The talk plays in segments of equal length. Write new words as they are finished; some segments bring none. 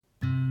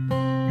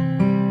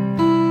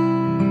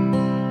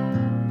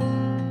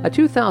A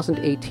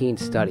 2018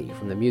 study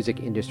from the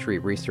Music Industry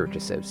Research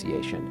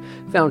Association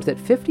found that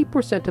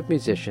 50% of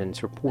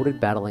musicians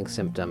reported battling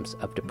symptoms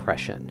of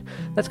depression.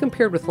 That's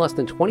compared with less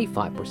than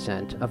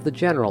 25% of the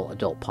general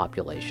adult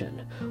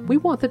population. We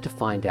wanted to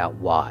find out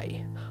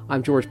why.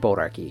 I'm George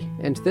Bodarky,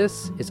 and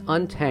this is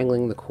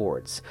Untangling the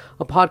Chords,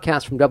 a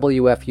podcast from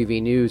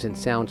WFUV News and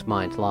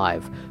SoundsMind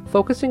Live,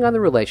 focusing on the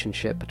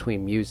relationship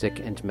between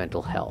music and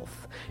mental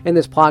health. In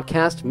this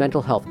podcast,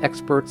 mental health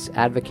experts,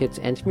 advocates,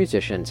 and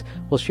musicians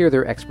will share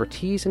their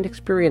expertise and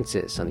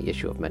experiences on the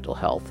issue of mental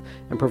health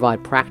and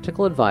provide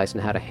practical advice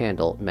on how to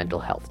handle mental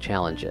health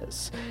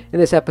challenges. In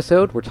this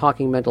episode, we're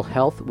talking mental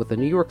health with the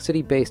New York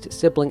City-based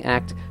sibling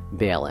act,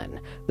 Bailyn.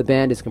 The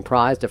band is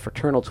comprised of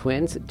fraternal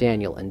twins,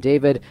 Daniel and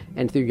David,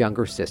 and their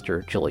younger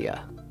sister,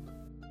 Julia.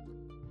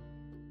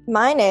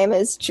 My name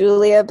is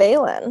Julia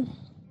Bailyn.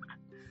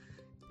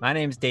 My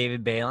name's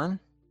David Bailyn.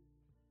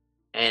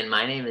 And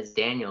my name is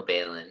Daniel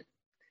Bailyn.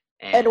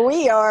 And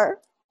we are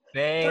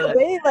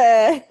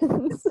Bailyn.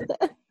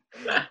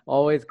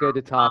 Always good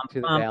to talk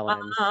to the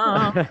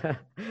Bailens.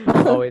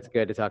 Always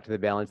good to talk to the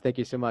Bailens. Thank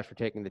you so much for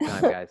taking the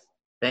time, guys.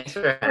 Thanks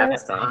for having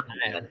us on.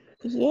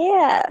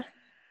 Yeah.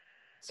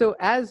 So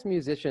as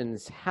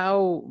musicians,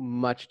 how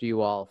much do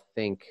you all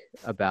think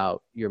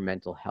about your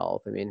mental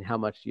health? I mean, how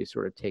much do you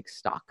sort of take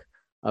stock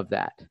of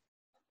that?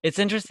 It's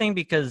interesting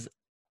because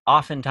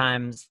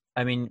oftentimes,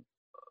 I mean,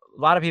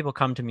 a lot of people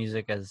come to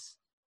music as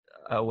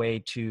a way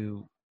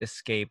to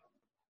escape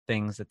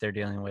things that they're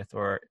dealing with,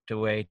 or a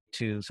way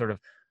to sort of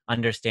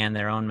understand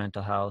their own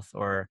mental health,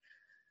 or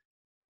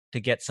to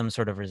get some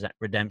sort of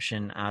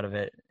redemption out of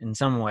it in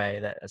some way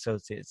that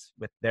associates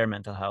with their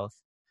mental health.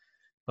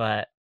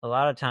 But a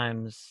lot of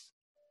times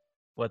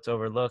what's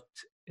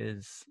overlooked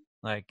is,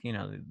 like, you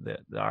know,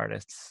 the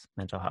artist's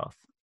mental health,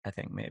 I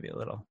think, maybe a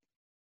little.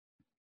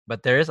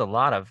 But there is a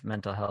lot of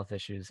mental health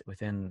issues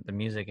within the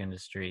music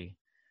industry.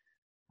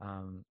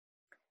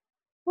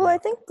 Well, I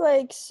think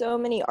like so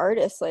many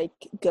artists like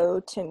go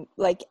to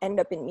like end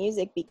up in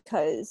music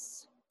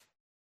because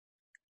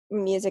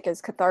music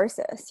is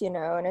catharsis, you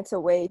know, and it's a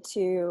way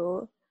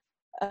to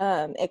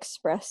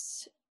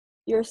express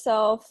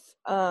yourself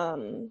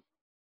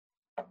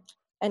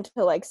and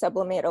to like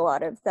sublimate a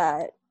lot of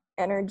that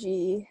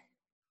energy.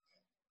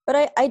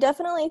 But I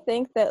definitely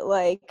think that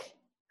like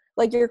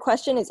your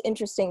question is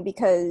interesting,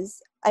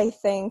 because I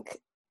think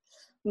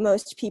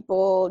most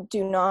people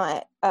do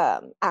not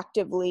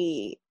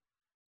actively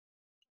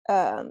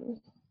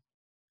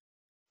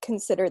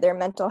consider their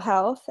mental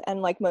health.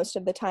 And like most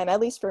of the time, at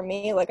least for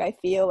me, like I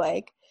feel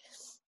like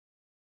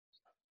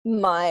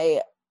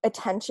my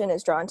attention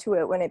is drawn to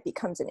it when it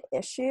becomes an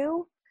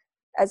issue,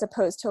 as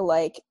opposed to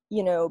like,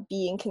 you know,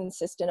 being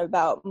consistent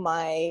about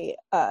my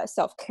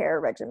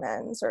self-care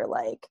regimens,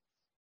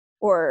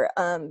 or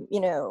you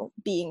know,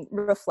 being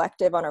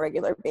reflective on a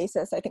regular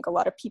basis. I think a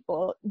lot of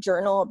people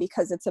journal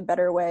because it's a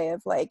better way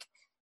of like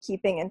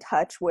keeping in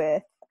touch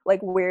with like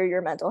where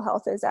your mental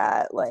health is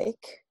at,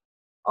 like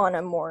on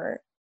a more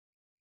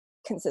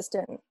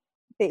consistent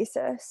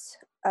basis.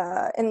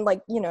 And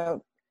like, you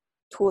know,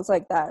 tools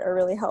like that are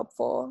really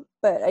helpful.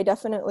 But I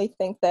definitely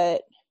think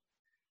that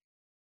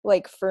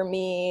like for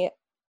me,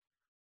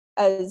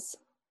 as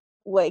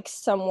like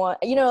someone,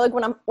 you know, like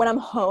when I'm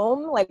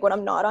home, like when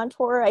I'm not on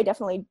tour, I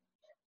definitely,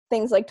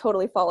 things like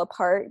totally fall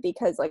apart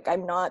because like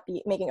I'm not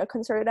making a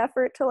concerted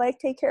effort to like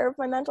take care of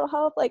my mental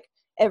health like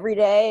every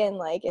day and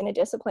like in a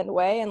disciplined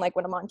way. And like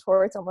when I'm on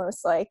tour, it's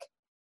almost like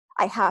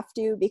I have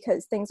to,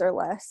 because things are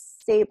less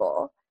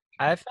stable.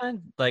 I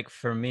find like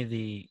for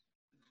me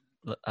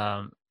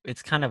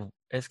it's kind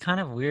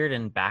of weird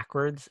and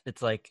backwards.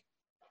 It's like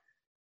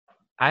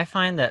I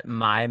find that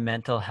my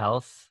mental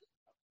health,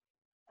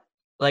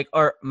 like,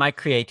 or my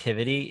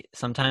creativity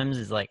sometimes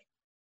is like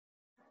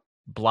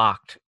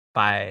blocked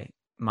by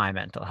my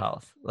mental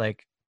health.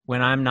 Like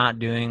when I'm not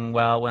doing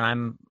well, when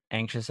I'm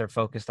anxious or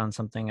focused on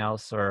something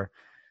else, or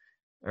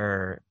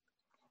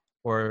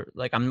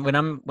like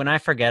when I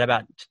forget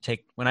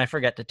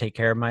to take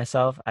care of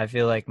myself, I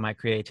feel like my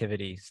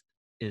creativity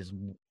is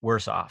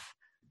worse off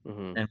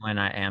than when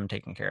I am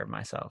taking care of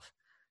myself.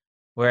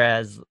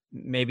 Whereas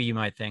maybe you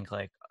might think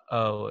like,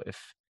 oh,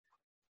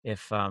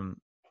 if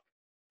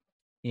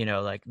you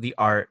know, like the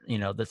art, you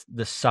know,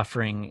 the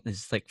suffering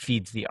is like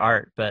feeds the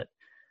art, but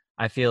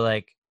I feel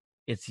like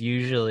it's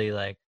usually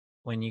like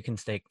when you can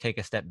take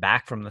a step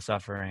back from the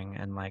suffering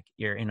and like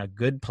you're in a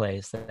good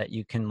place that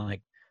you can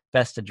like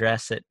best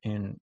address it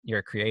in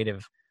your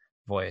creative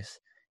voice.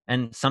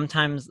 And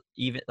sometimes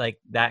even like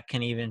that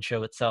can even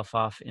show itself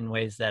off in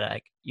ways that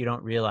like you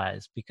don't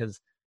realize,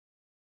 because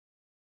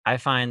I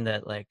find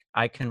that like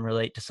I can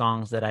relate to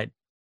songs that I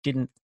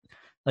didn't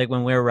like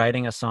when we were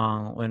writing a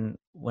song, when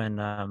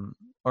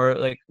or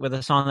like with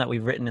a song that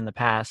we've written in the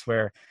past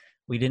where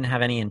we didn't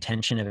have any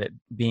intention of it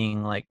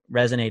being like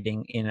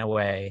resonating in a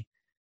way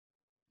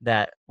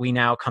that we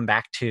now come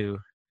back to,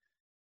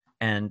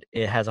 and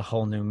it has a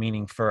whole new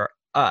meaning for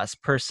us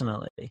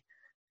personally.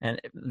 And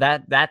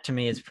that to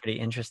me is pretty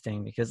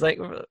interesting, because like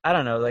I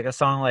don't know, like a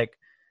song like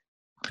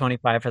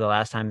 25 for the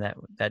last time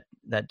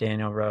that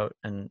Daniel wrote,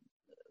 and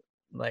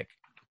like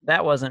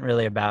that wasn't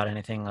really about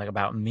anything like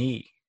about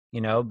me,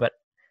 but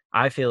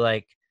I feel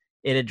like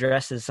it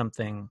addresses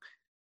something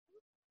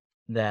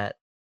that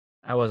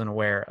I wasn't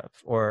aware of,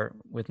 or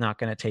with Not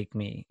Gonna Take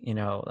Me,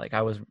 like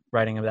I was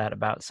writing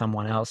about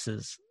someone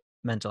else's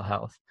mental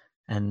health,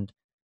 and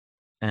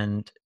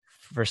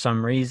for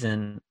some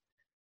reason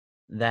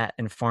that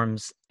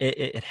informs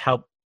it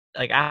helped,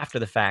 like after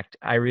the fact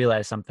I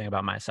realized something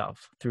about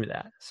myself through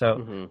that.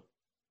 So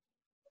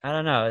I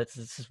don't know, it's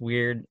this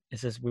weird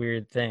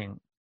thing.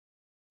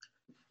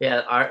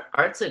 Yeah,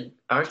 art's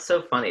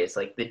so funny. It's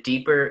like the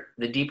deeper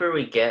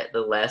we get,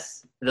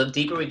 the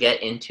deeper we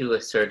get into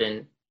a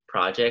certain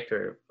project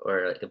or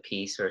like a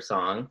piece or a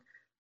song,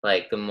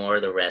 like the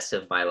more the rest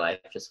of my life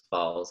just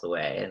falls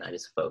away, and I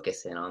just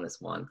focus in on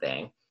this one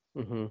thing.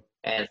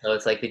 And so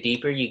it's like the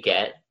deeper you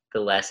get, the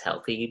less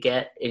healthy you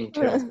get in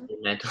terms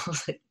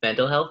of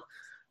mental health.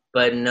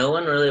 But no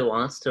one really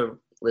wants to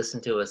listen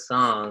to a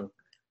song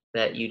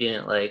that you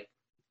didn't like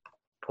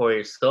pour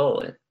your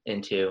soul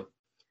into.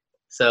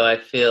 So I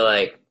feel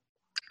like,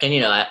 and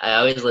I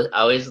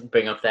always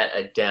bring up that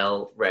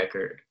Adele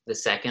record, the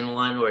second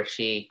one where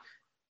she,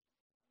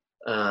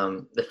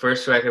 the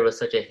first record was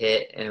such a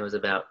hit and it was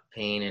about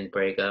pain and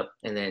breakup,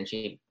 and then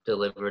she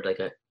delivered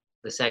like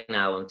the second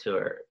album to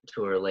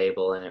her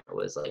label, and it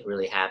was like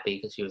really happy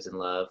because she was in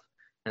love,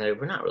 and they're like,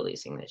 we're not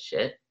releasing this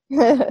shit.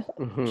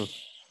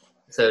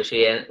 So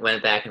she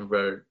went back and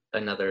wrote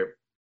another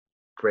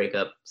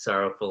breakup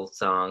sorrowful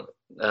song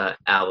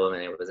album,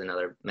 and it was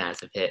another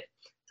massive hit.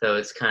 So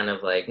it's kind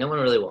of like no one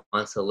really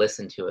wants to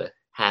listen to a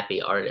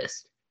happy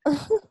artist.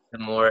 The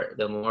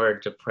more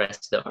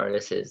depressed the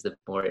artist is, the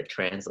more it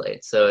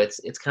translates. So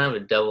it's kind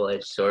of a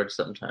double-edged sword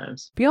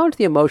sometimes. Beyond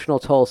the emotional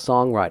toll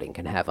songwriting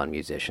can have on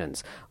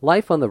musicians,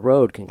 life on the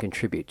road can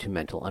contribute to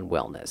mental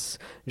unwellness.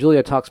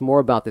 Julia talks more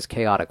about this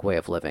chaotic way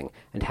of living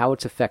and how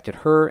it's affected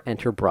her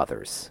and her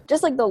brothers.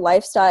 Just like the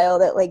lifestyle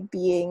that like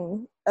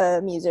being a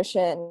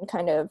musician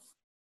kind of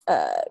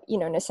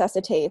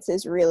necessitates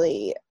is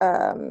really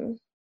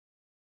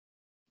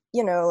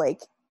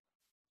like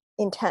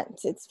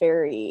intense. It's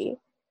very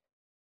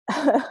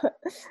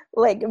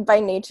like by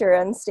nature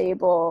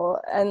unstable,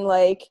 and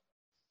like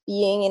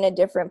being in a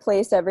different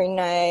place every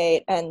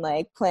night, and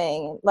like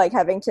playing, like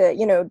having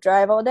to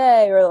drive all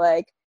day, or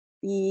like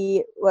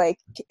be like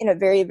in a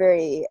very,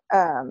 very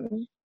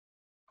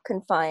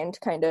confined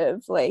kind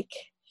of like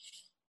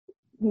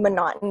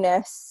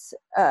monotonous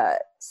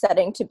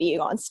setting to be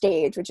on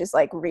stage, which is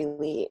like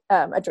really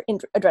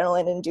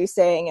adrenaline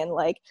inducing, and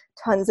like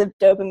tons of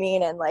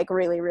dopamine, and like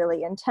really,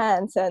 really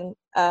intense, and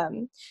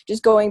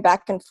just going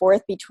back and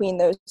forth between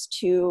those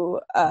two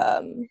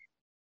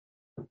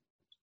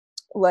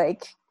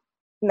like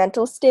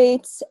mental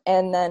states,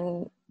 and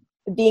then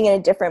being in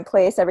a different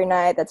place every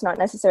night that's not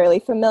necessarily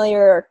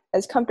familiar or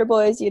as comfortable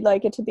as you'd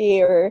like it to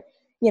be, or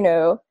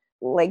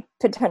like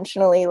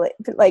potentially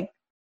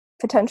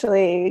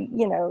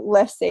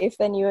less safe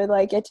than you would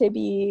like it to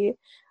be,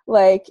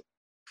 like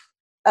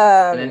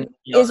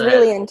is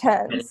really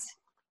intense.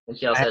 And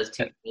she also has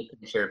two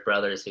shirt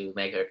brothers who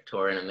make her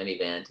tour in a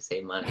minivan to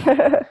save money.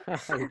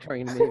 You're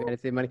touring in a minivan to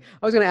save money.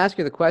 I was going to ask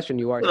you the question.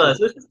 You are. Let's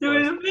just do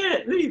it in a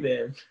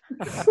minivan.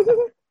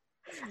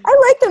 I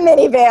like the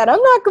minivan.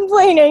 I'm not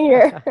complaining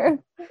here.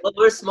 Well,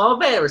 we're a small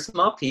band. We're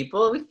small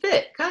people. We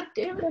fit. God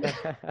damn it.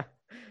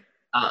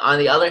 On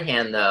the other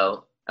hand,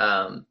 though,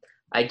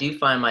 I do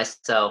find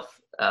myself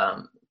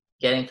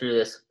getting through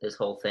this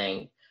whole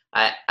thing.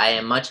 I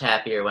am much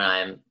happier when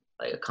I'm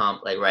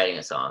like writing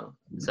a song.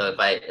 So if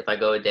I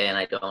go a day and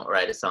I don't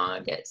write a song, I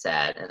get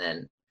sad, and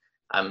then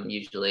I'm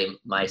usually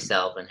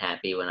myself and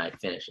happy when I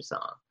finish a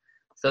song.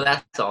 So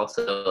that's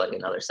also like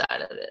another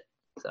side of it.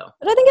 So,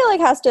 but I think it like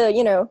has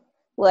to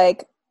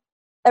like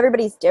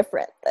everybody's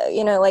different though,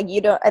 like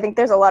I think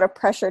there's a lot of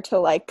pressure to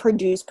like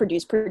produce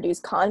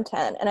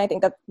content, and I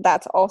think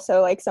that's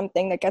also like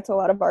something that gets a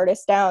lot of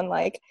artists down.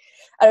 Like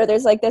I don't know,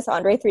 there's like this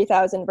Andre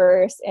 3000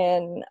 verse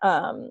in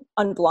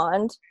on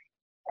Blonde,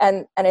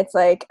 and it's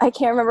like I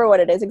can't remember what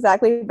it is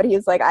exactly, but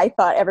he's like, I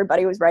thought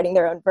everybody was writing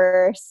their own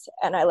verse,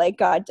 and I like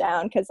got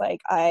down because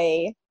like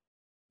I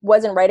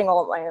wasn't writing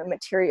all of my own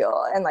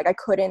material, and like I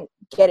couldn't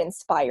get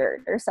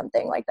inspired or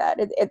something like that.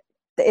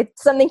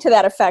 It's something to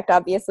that effect.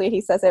 Obviously,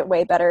 he says it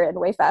way better and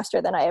way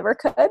faster than I ever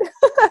could.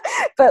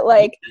 But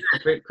like,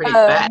 pretty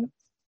fast.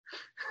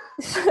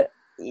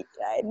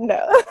 I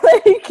know.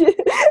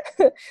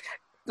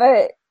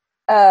 But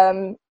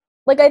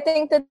like I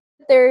think that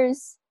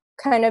there's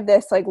kind of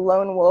this like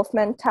lone wolf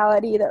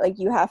mentality that like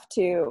you have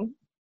to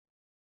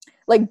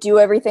like do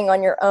everything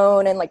on your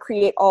own and like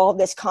create all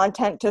this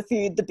content to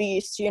feed the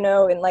beast,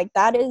 and like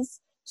that is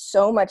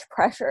so much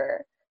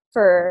pressure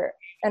for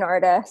an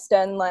artist.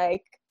 And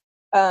like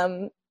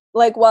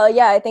well,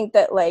 yeah, I think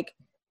that like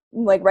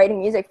writing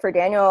music for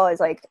Daniel is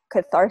like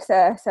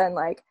catharsis and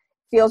like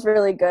feels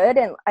really good,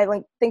 and I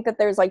like think that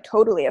there's like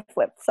totally a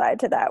flip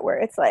side to that where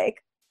it's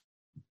like,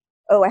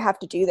 oh, I have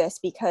to do this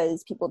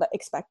because people that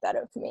expect that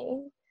of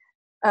me.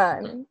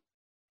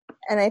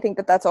 And I think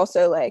that that's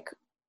also like,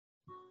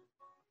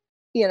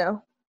 you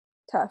know,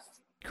 tough.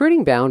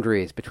 Creating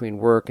boundaries between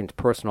work and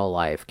personal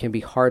life can be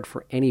hard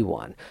for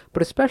anyone,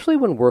 but especially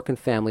when work and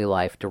family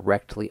life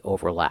directly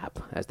overlap,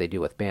 as they do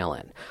with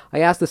Balin. I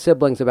asked the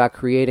siblings about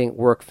creating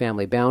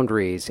work-family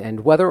boundaries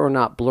and whether or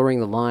not blurring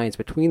the lines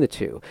between the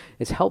two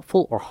is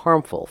helpful or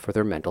harmful for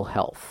their mental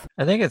health.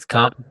 I think it's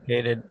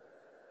complicated.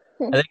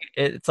 I think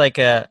it's like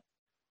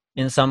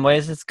in some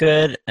ways it's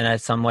good, and in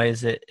some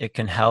ways it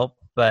can help,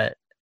 but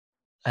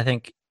I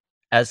think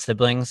as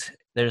siblings,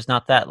 there's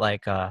not that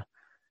like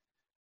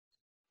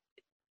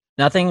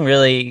nothing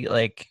really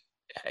like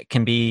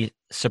can be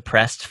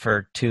suppressed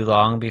for too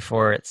long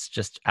before it's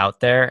just out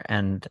there,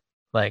 and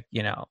like,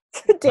 you know,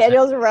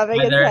 Daniel's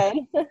rubbing his head.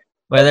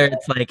 Whether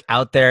it's like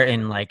out there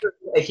in like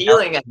a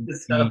healing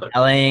episode,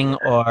 yelling,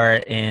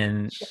 or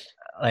in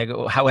like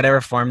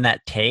whatever form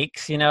that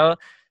takes, you know.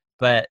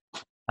 But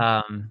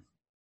yeah,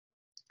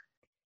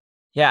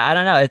 I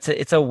don't know.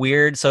 It's a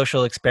weird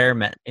social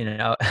experiment, you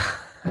know.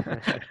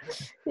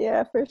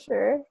 Yeah, for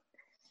sure.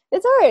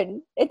 It's hard.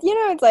 It's, you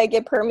know, it's like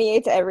it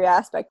permeates every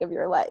aspect of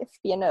your life.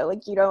 You know,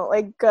 like you don't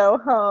like go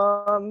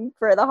home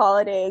for the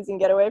holidays and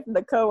get away from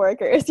the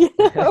coworkers. You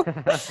know.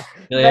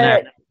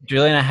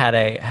 Julie and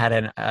I had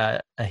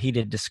a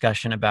heated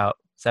discussion about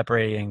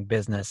separating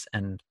business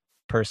and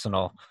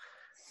personal.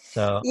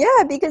 So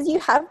yeah, because you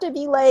have to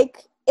be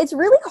like, it's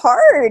really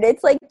hard.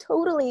 It's like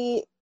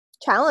totally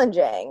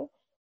challenging.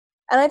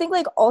 And I think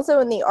like also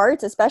in the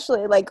arts,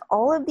 especially, like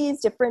all of these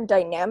different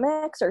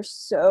dynamics are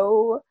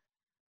so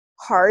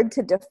hard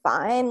to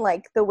define.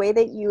 Like the way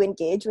that you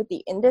engage with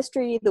the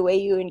industry, the way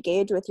you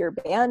engage with your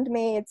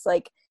bandmates,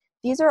 like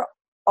these are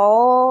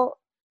all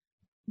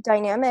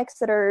dynamics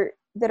that are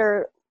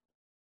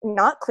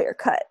not clear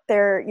cut.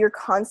 You're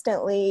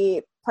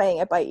constantly playing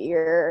it by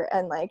ear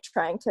and like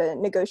trying to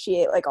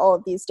negotiate like all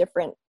of these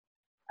different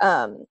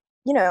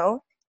you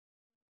know,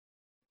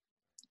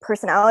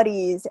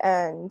 personalities,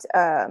 and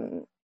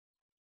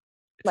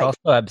it's like,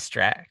 also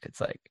abstract. It's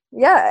like,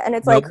 yeah, and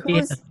it's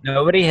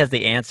nobody has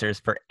the answers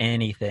for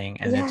anything,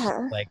 and it's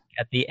just like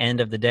at the end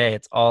of the day,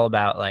 it's all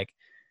about like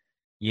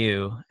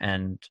you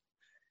and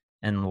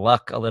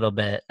luck a little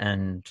bit,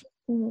 and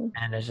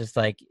it's just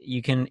like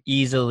you can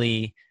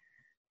easily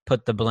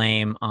put the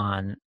blame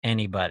on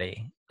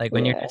anybody. Like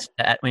when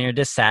you're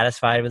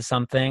dissatisfied with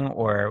something,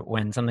 or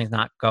when something's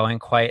not going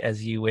quite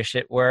as you wish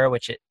it were,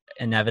 which it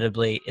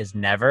inevitably is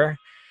never,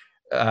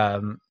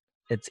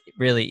 it's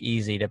really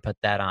easy to put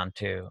that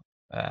onto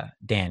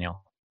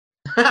Daniel.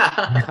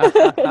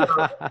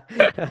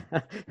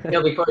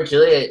 Before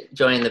Julia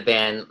joined the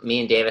band,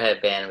 me and David had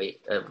a band.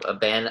 A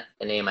band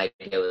name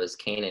idea was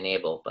Cain and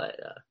Abel, but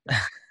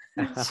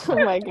oh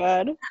my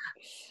god,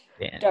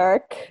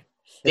 dark.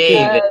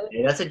 David,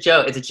 that's a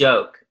joke. It's a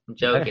joke. I'm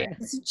joking.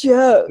 It's a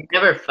joke. We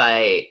never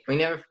fight. We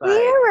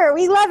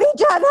love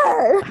each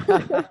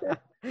other.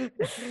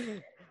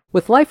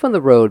 With life on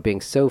the road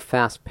being so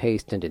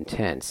fast-paced and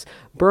intense,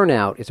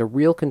 burnout is a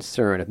real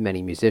concern of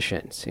many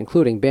musicians,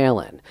 including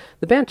Balin.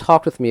 The band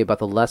talked with me about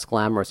the less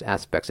glamorous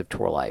aspects of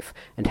tour life,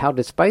 and how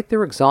despite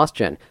their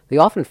exhaustion, they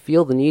often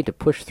feel the need to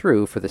push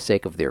through for the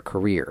sake of their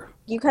career.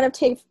 You kind of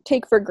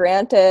take for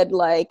granted,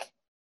 like,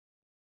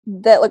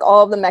 that, like,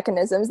 all of the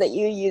mechanisms that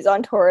you use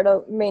on tour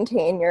to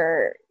maintain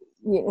your,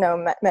 you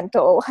know,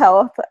 mental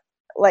health,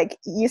 like,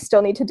 you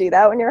still need to do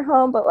that when you're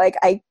home, but, like,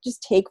 I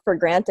just take for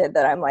granted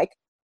that I'm, like,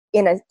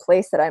 in a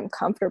place that I'm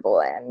comfortable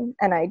in.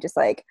 And I just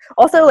like,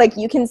 also like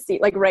you can see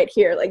like right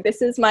here, like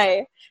this is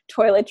my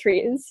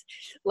toiletries.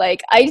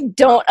 Like I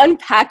don't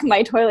unpack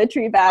my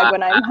toiletry bag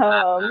when I'm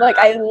home. Like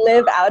I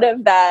live out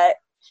of that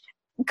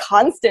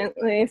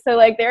constantly. So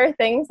like there are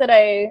things that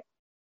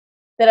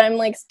I'm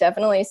like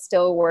definitely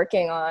still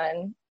working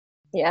on.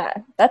 Yeah,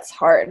 that's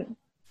hard.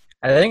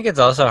 I think it's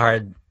also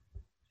hard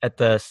at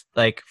the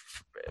like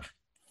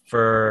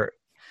for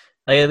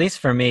like, at least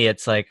for me,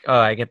 it's like, oh,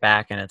 I get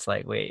back and it's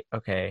like, wait,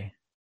 okay.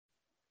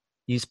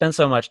 You spend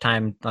so much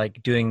time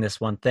like doing this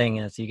one thing,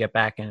 and you get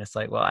back and it's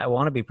like, well, I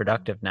want to be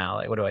productive now.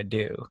 Like, what do I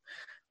do?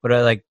 What do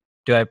I like?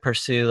 Do I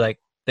pursue like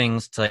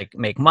things to like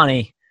make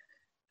money,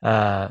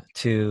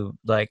 to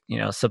like, you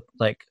know,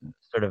 like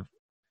sort of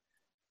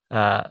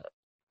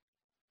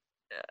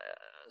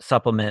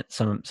supplement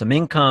some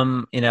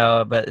income, you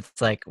know? But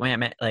it's like, wait a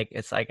minute, like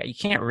it's like you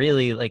can't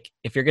really like,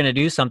 if you're gonna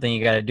do something,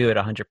 you got to do it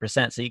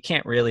 100%. So you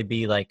can't really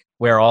be like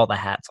wear all the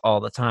hats all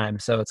the time.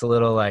 So it's a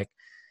little like,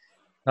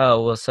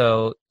 oh well,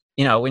 so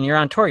you know, when you're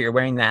on tour, you're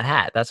wearing that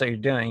hat. That's what you're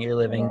doing. You're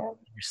living,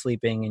 you're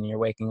sleeping, and you're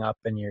waking up,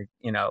 and you're,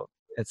 you know,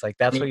 it's like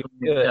that's what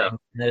you're doing.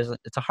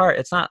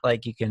 It's not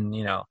like you can,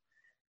 you know,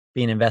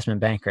 be an investment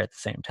banker at the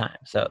same time.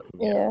 So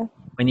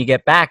when you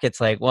get back,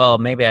 it's like, well,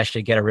 maybe I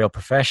should get a real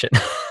profession.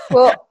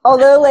 Well,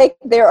 although like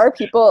there are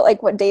people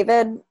like what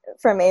David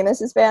from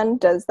Amos's band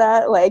does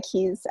that, like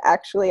he's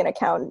actually an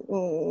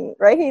accountant,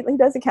 right? He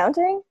does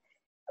accounting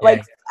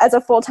like as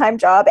a full-time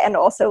job, and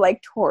also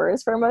like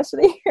tours for most of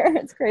the year.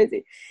 It's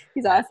crazy.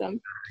 He's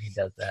awesome. He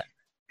does that.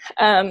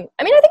 I mean,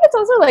 I think it's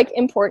also like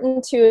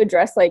important to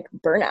address like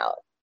burnout.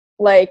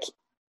 Like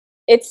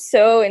it's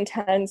so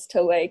intense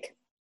to like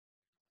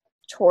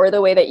tour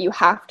the way that you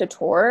have to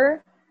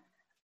tour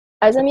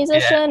as a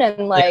musician,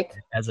 and like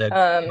as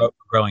a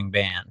growing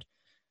band.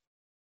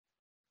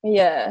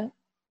 Yeah.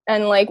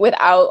 And like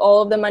without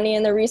all of the money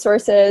and the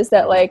resources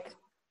that like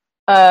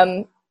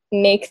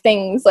make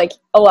things like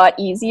a lot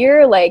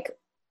easier, like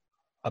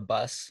a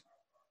bus,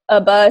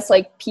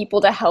 like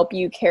people to help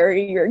you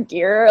carry your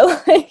gear,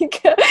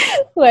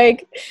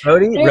 like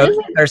roadies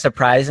are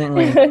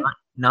surprisingly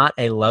not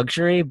a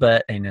luxury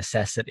but a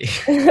necessity.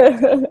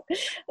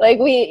 Like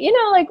we, you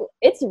know, like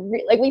it's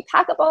like we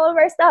pack up all of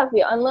our stuff,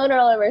 we unload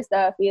all of our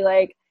stuff, we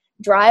like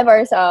drive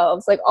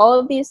ourselves, like all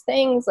of these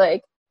things,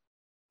 like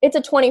it's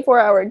a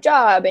 24-hour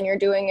job and you're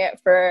doing it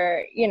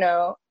for, you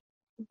know,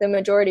 the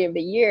majority of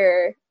the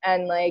year,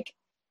 and like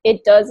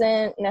it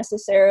doesn't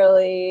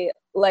necessarily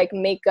like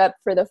make up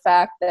for the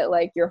fact that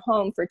like you're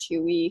home for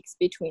 2 weeks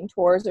between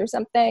tours or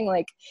something.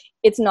 Like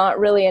it's not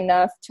really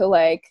enough to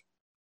like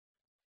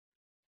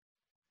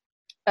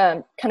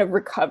kind of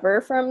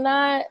recover from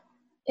that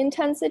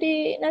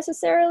intensity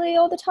necessarily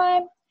all the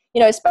time,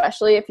 you know,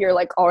 especially if you're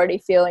like already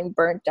feeling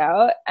burnt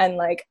out. And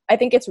like I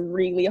think it's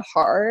really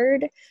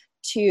hard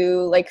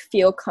to like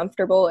feel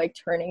comfortable like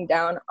turning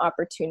down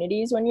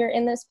opportunities when you're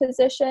in this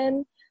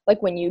position,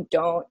 like when you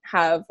don't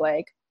have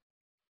like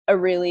a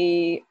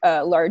really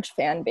large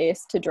fan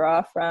base to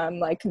draw from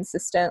like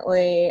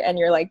consistently, and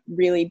you're like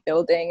really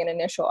building an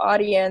initial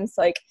audience.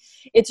 Like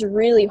it's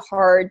really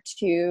hard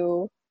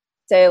to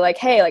say like,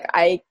 hey, like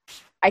I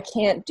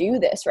can't do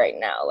this right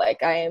now,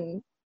 like I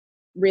am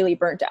really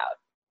burnt out.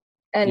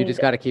 And you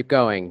just got to keep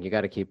going, you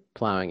got to keep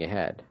plowing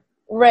ahead.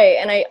 Right.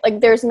 And I like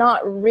there's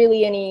not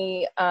really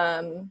any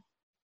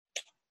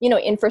you know,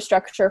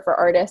 infrastructure for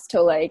artists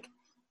to like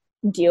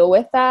deal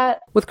with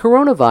that. With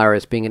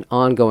coronavirus being an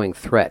ongoing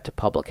threat to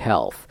public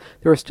health,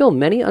 there are still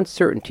many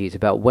uncertainties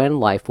about when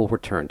life will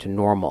return to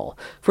normal.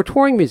 For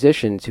touring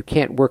musicians who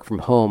can't work from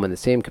home in the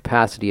same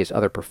capacity as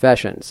other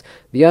professions,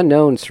 the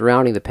unknown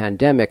surrounding the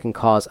pandemic can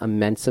cause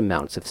immense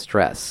amounts of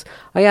stress.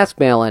 I asked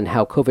Malin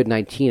how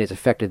COVID-19 has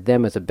affected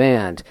them as a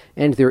band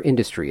and their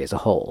industry as a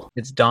whole.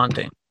 It's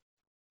daunting.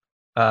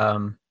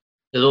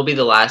 We'll be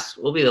the last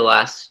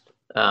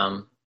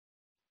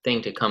thing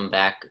to come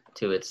back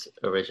to its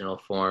original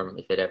form,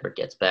 if it ever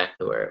gets back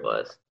to where it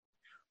was.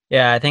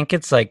 Yeah, I think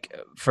it's like,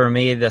 for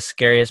me, the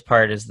scariest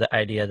part is the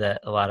idea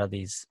that a lot of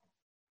these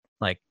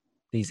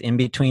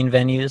in-between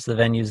venues, the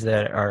venues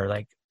that are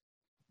like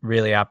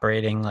really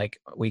operating like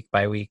week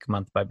by week,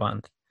 month by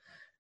month,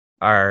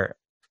 are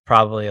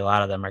probably, a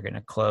lot of them are going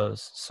to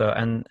close. So,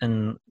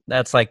 and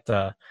that's like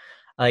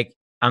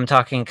I'm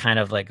talking kind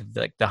of like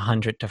the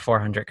 100 to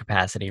 400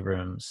 capacity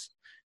rooms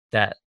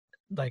that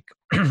like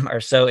are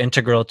so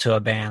integral to a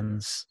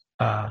band's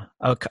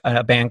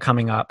a band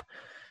coming up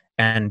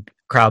and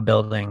crowd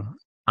building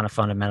on a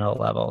fundamental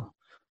level.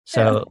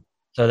 So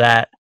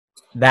that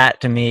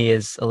to me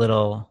is a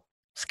little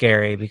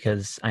scary,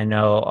 because I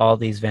know all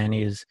these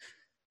venues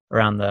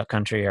around the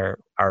country are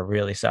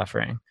really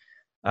suffering.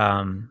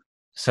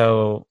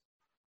 So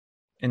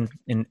in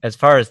as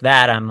far as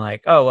that, I'm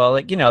like, oh well,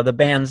 like, you know, the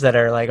bands that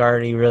are like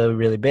already really,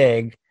 really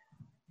big,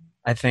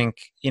 I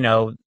think, you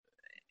know,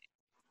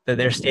 that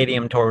their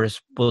stadium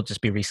tours will just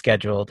be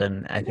rescheduled,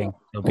 and I think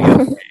they'll be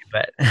okay.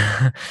 But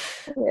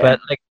but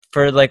like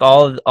for like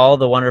all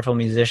the wonderful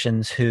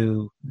musicians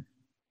who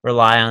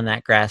rely on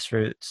that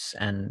grassroots,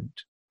 and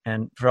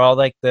for all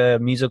like the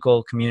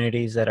musical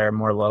communities that are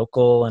more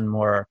local and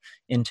more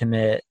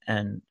intimate,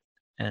 and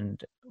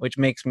which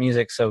makes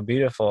music so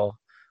beautiful,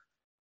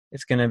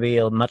 it's going to be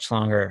a much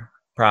longer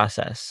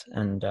process.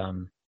 And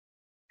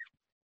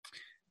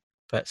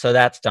but so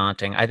that's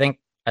daunting. I think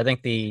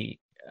the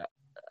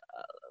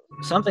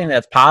something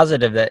that's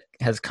positive that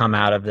has come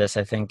out of this,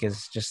 I think,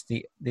 is just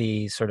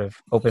the sort of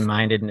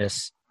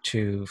open-mindedness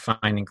to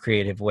finding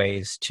creative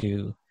ways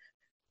to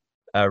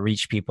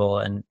reach people,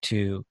 and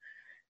to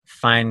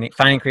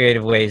finding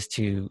creative ways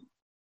to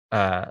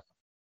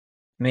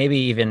maybe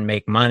even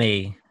make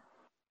money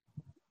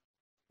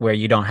where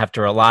you don't have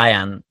to rely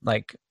on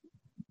like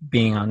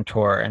being on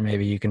tour, and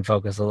maybe you can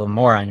focus a little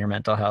more on your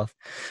mental health.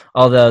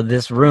 Although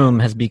this room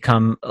has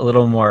become a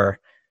little more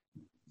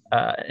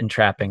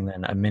entrapping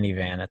than a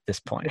minivan at this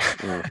point.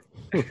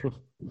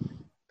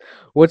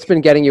 What's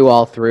been getting you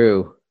all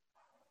through?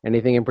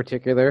 Anything in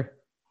particular?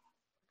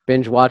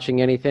 Binge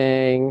watching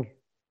anything?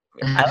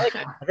 I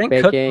think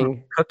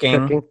baking,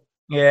 cooking.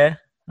 Yeah,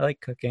 I like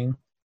cooking.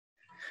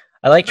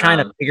 I like trying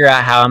to figure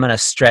out how I'm going to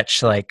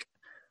stretch like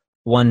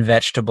one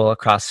vegetable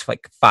across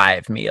like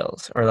 5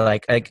 meals, or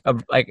like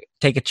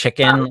take a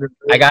chicken.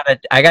 I got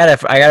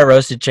a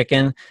roasted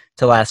chicken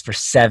to last for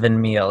 7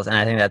 meals, and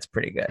I think that's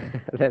pretty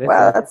good.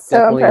 Wow, that's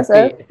so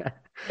impressive.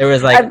 There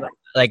was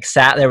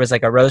there was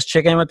like a roast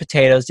chicken with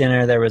potatoes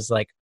dinner. There was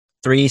like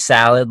 3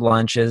 salad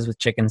lunches with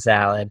chicken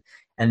salad,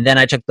 and then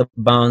I took the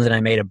bones and I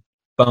made a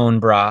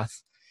bone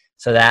broth.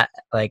 So that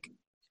like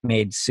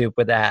made soup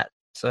with that.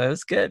 So it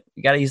was good.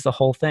 You got to use the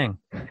whole thing.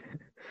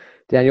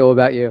 Daniel, what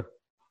about you?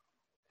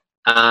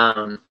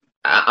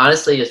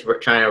 Honestly, just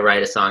trying to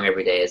write a song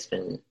every day has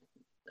been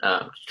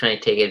just trying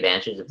to take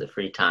advantage of the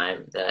free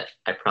time that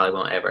I probably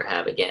won't ever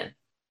have again.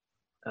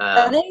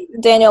 I think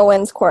Daniel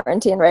wins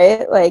quarantine,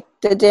 right? Like,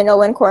 did Daniel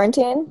win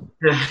quarantine?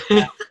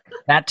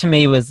 That to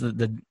me was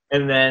the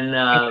and then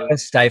I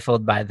was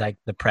stifled by like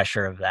the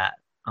pressure of that,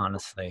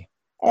 honestly.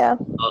 Yeah.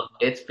 Well,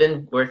 it's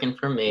been working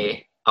for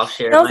me. I'll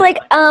share. And I was like,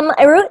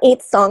 I wrote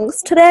 8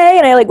 songs today,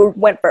 and I like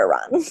went for a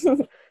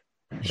run.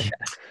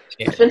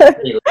 It's been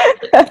pretty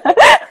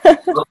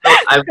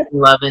I've been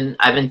loving.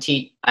 I've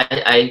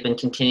been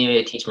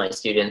continuing to teach my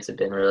students. Have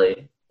been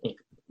really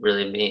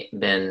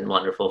been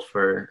wonderful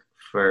for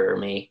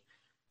me.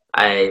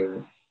 I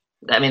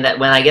mean that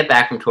when I get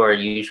back from tour,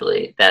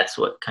 usually that's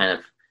what kind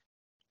of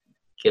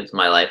gives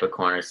my life a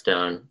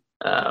cornerstone.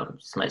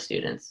 Just my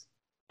students.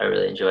 I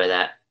really enjoy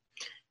that,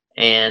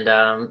 and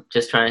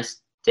just trying to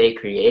stay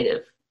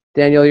creative.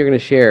 Daniel, you're going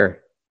to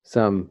share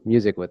some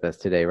music with us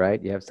today,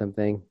 right? You have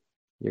something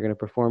you're going to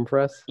perform for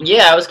us?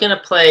 Yeah, I was going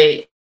to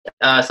play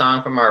a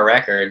song from our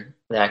record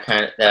that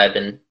I've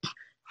been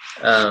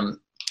kind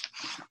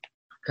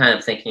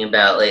of thinking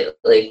about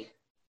lately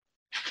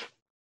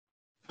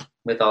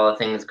with all the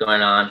things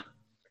going on.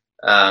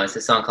 It's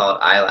a song called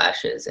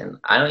Eyelashes, and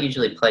I don't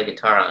usually play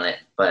guitar on it,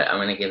 but I'm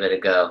going to give it a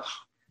go.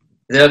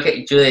 Is it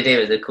okay? Julia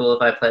David, is it cool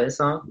if I play this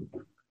song?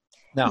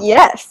 No.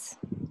 Yes.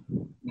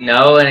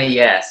 No and a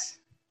yes.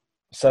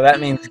 So that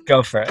means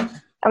go for it.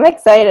 I'm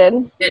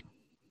excited.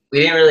 We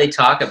didn't really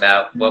talk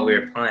about what we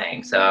were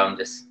playing, so I'm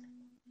just...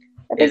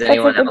 I think that's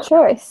a good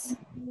choice.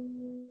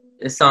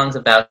 This song's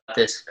about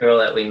this girl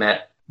that we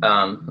met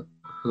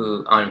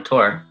who on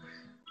tour,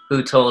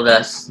 who told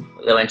us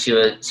that when she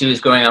was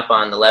growing up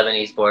on the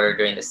Lebanese border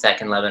during the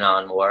Second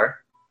Lebanon War,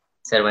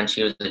 said when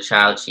she was a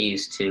child she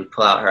used to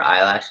pull out her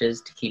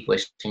eyelashes to keep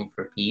wishing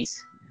for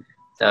peace.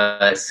 So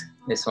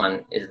this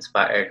one is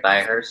inspired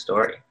by her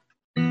story.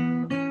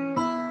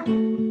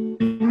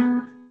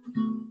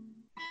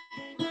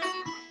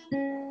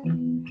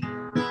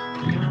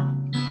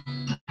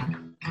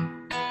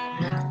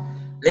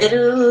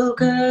 Little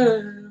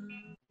girl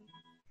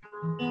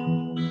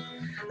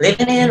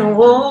living in a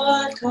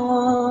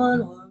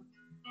war-torn world,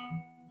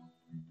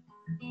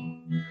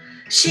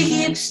 she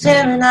keeps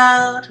staring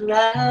out her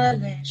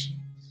eyelashes.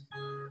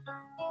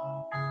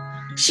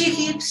 She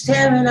keeps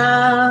staring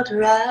out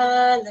her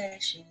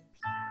eyelashes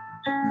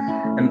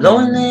and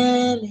blowing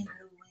them in the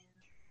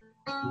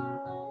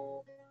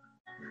wind.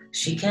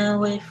 She can't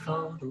wait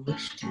for the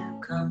wish to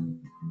come.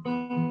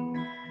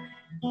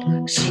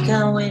 She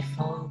can't wait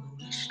for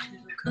the wish to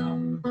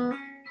come.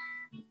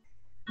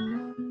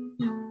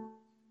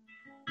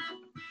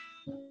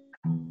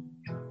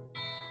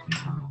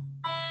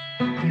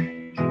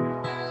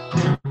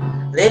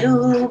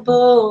 Little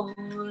boy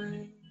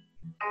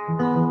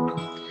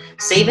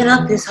saving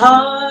up his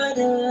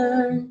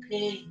hard-earned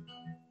pay,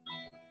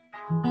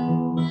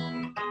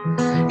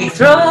 he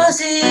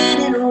throws it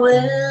in a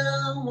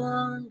well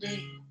one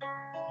day.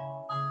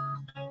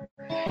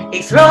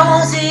 He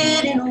throws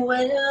it in a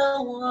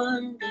well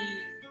one day,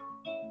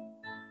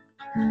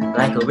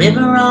 like a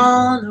river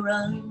on the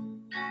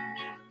run.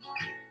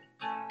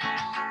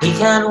 He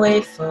can't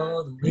wait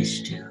for the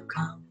wish to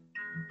come.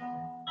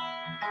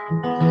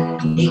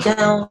 He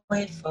can't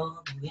wait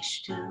for the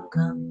wish to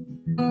come.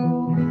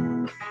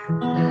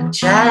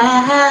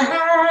 Child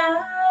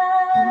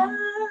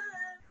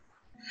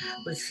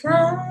with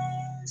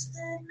eyes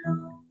that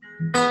know,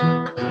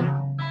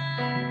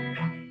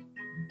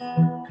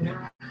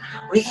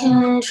 we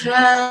can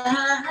try.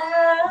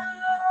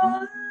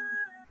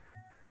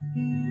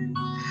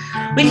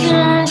 We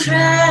can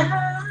try,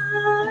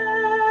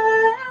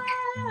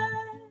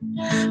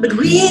 but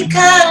we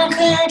can't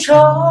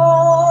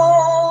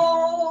control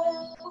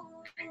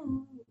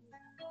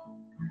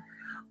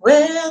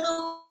where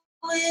the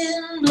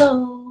wind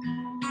blows.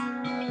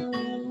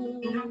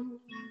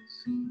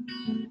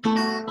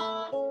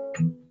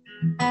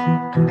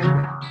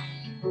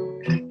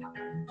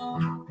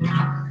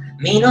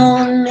 Mean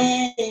old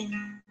man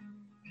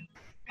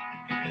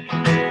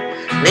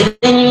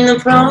living in the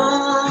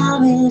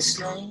promised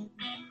land,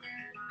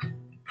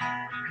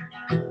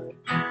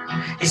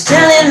 he's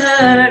telling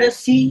her to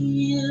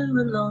feel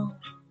alone.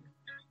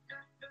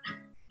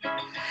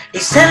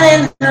 He's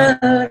telling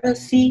her to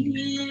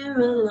feel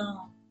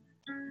alone,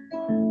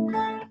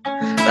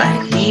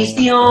 like he's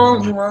the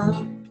only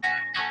one.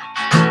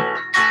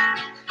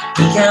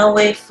 He can't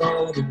wait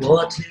for the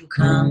war to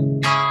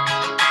come.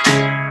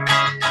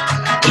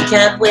 He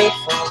can't wait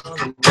for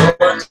the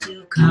war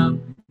to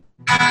come.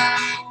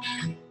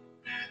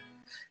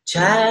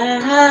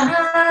 Child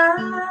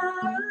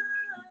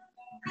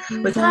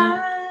with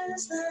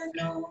eyes that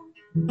know,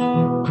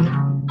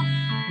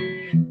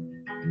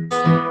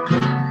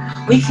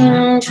 we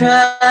can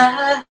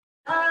try.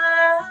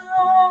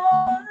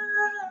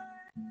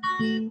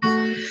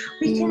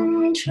 We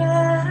can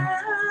try,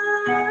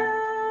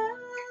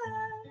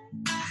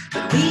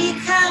 but we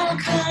can't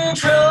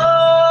control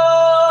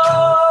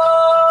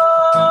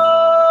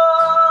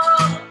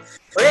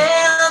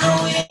where the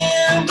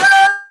wind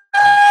blows.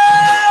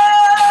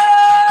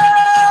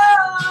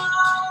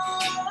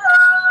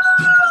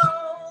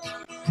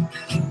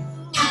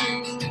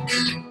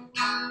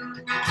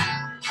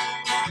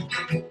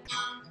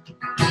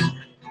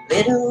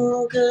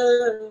 little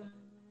girl,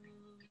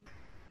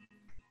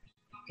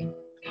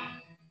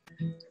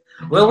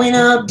 growing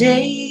up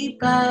day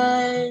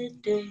by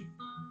day.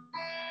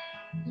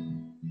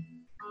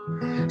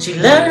 She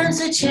learns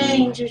to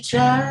change her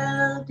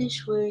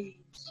childish ways.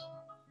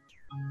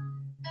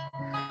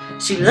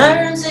 She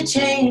learns to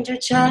change her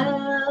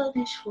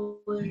childish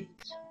ways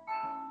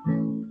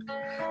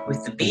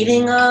with the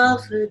beating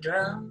of her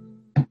drum.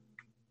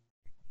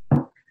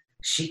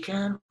 She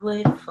can't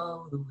wait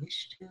for the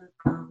wish to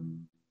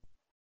come.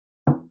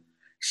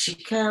 She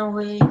can't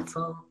wait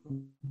for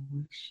the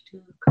wish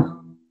to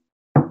come.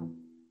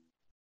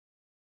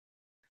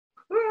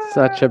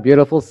 Such a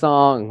beautiful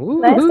song.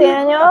 Woo-hoo. Nice,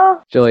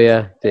 Daniel.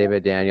 Julia,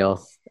 David,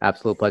 Daniel,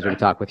 absolute pleasure to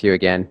talk with you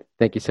again.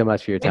 Thank you so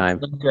much for your time.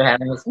 Thanks for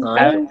having us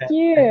on. Thank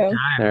you.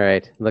 All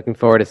right. Looking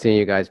forward to seeing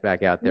you guys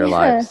back out there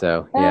live.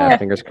 So, yeah,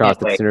 fingers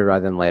crossed it's sooner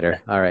rather than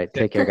later. All right.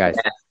 Take care, guys.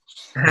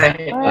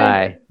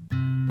 Bye.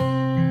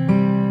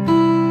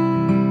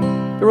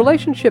 The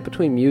relationship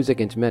between music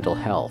and mental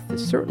health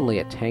is certainly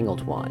a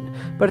tangled one,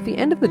 but at the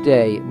end of the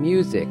day,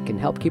 music can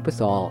help keep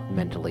us all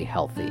mentally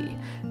healthy.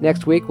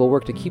 Next week, we'll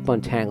work to keep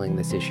untangling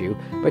this issue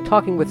by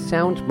talking with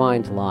Sound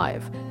Mind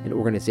Live, an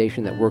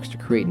organization that works to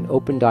create an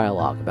open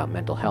dialogue about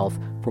mental health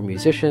for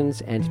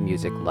musicians and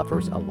music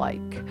lovers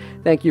alike.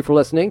 Thank you for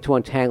listening to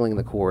Untangling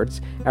the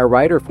Chords. Our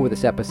writer for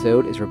this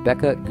episode is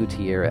Rebecca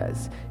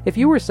Gutierrez. If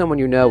you or someone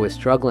you know is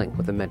struggling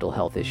with a mental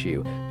health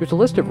issue, there's a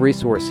list of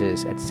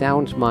resources at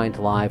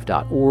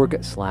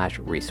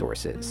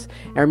soundmindlive.org/resources.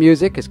 Our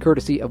music is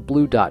courtesy of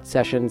Blue Dot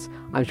Sessions.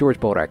 I'm George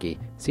Bodarky.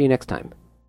 See you next time.